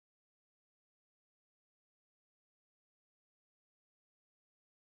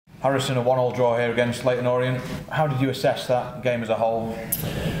Harrison, a 1-1 draw here against Leyton Orient. How did you assess that game as a whole?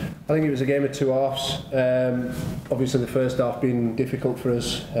 I think it was a game of two halves. Obviously the first half being difficult for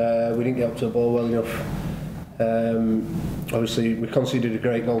us. We didn't get up to the ball well enough. Obviously we conceded a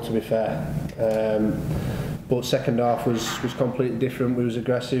great goal, to be fair. But second half was completely different. We was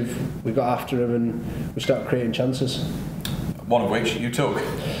aggressive, we got after them and we started creating chances. One of which you took.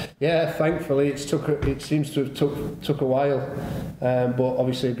 Yeah, thankfully it seems to have took a while, but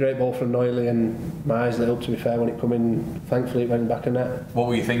obviously a great ball from Noiley and my eyes lit up, to be fair, when it come in. Thankfully it went back in net. What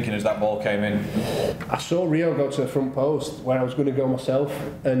were you thinking as that ball came in? I saw Rio go to the front post where I was going to go myself,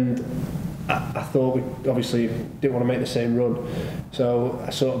 and I thought we obviously didn't want to make the same run, so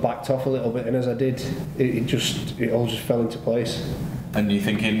I sort of backed off a little bit, and as I did, it all just fell into place. And you're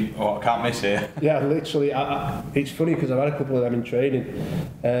thinking, oh, I can't miss here. Yeah, literally. It's funny because I've had a couple of them in training,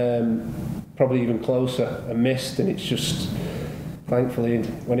 probably even closer, and missed, and it's just, thankfully,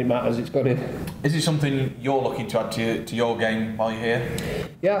 when it matters, it's gone in. Is it something you're looking to add to your game while you're here?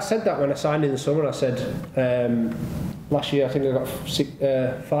 Yeah, I said that when I signed in the summer. I said, last year I think I got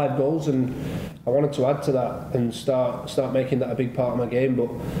 5 goals, and I wanted to add to that and start making that a big part of my game, but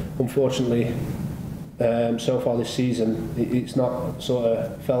unfortunately, so far this season it's not sort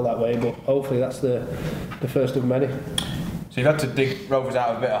of fell that way, but hopefully that's the first of many. So you've had to dig Rovers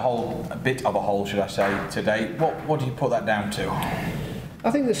out of a bit of a hole, should I say, today. What do you put that down to? I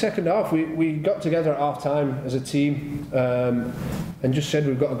think the second half we got together at half time as a team and just said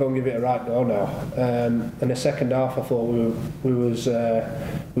we've got to go and give it a right go now. And the second half I thought we was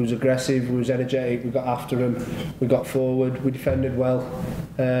aggressive, we was energetic, we got after them, we got forward, we defended well,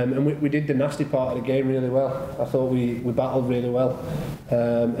 and we did the nasty part of the game really well. I thought we battled really well,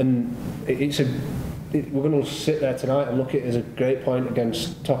 and we're going to sit there tonight and look at it as a great point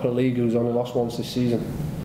against top of the league, who's only lost once this season.